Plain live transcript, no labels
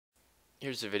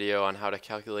Here's a video on how to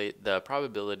calculate the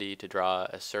probability to draw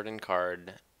a certain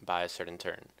card by a certain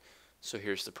turn. So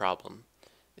here's the problem.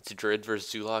 It's a Druid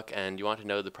versus Zulok, and you want to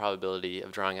know the probability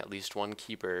of drawing at least one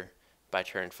keeper by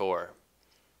turn 4.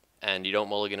 And you don't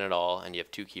mulligan at all, and you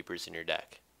have 2 keepers in your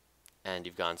deck. And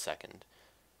you've gone second.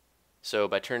 So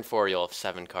by turn 4 you'll have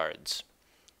 7 cards.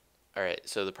 Alright,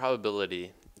 so the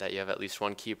probability that you have at least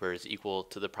one keeper is equal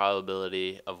to the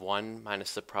probability of 1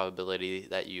 minus the probability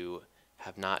that you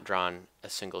have not drawn a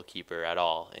single keeper at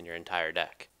all in your entire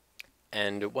deck.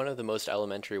 And one of the most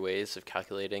elementary ways of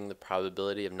calculating the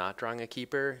probability of not drawing a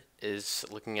keeper is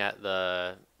looking at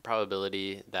the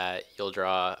probability that you'll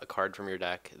draw a card from your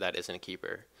deck that isn't a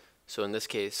keeper. So in this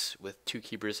case, with 2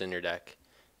 keepers in your deck,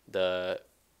 the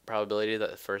probability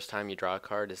that the first time you draw a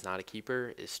card is not a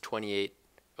keeper is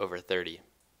 28/30.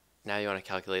 Now you want to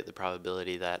calculate the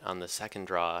probability that on the second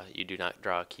draw you do not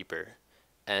draw a keeper.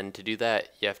 And to do that,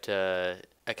 you have to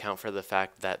account for the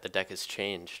fact that the deck has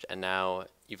changed, and now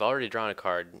you've already drawn a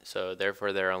card, so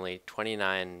therefore there are only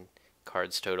 29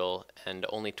 cards total, and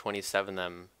only 27 of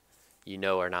them you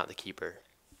know are not the keeper.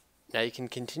 Now you can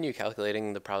continue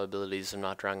calculating the probabilities of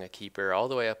not drawing a keeper all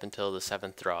the way up until the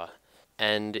 7th draw,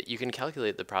 and you can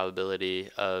calculate the probability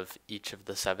of each of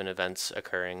the 7 events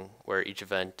occurring, where each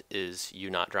event is you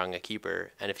not drawing a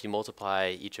keeper, and if you multiply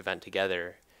each event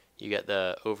together, you get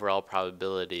the overall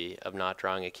probability of not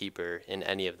drawing a keeper in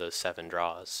any of those 7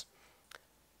 draws.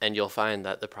 And you'll find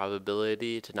that the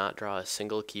probability to not draw a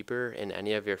single keeper in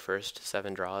any of your first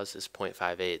 7 draws is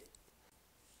 0.58.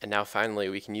 And now finally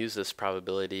we can use this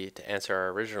probability to answer our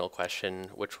original question,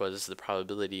 which was the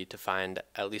probability to find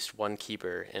at least one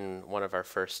keeper in one of our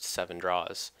first 7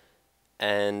 draws.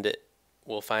 And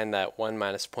we'll find that 1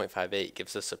 minus 0.58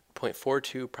 gives us a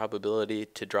 0.42 probability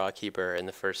to draw a keeper in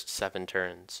the first 7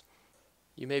 turns.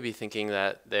 You may be thinking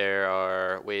that there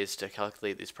are ways to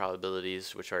calculate these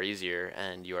probabilities which are easier,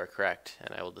 and you are correct,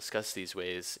 and I will discuss these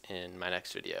ways in my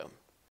next video.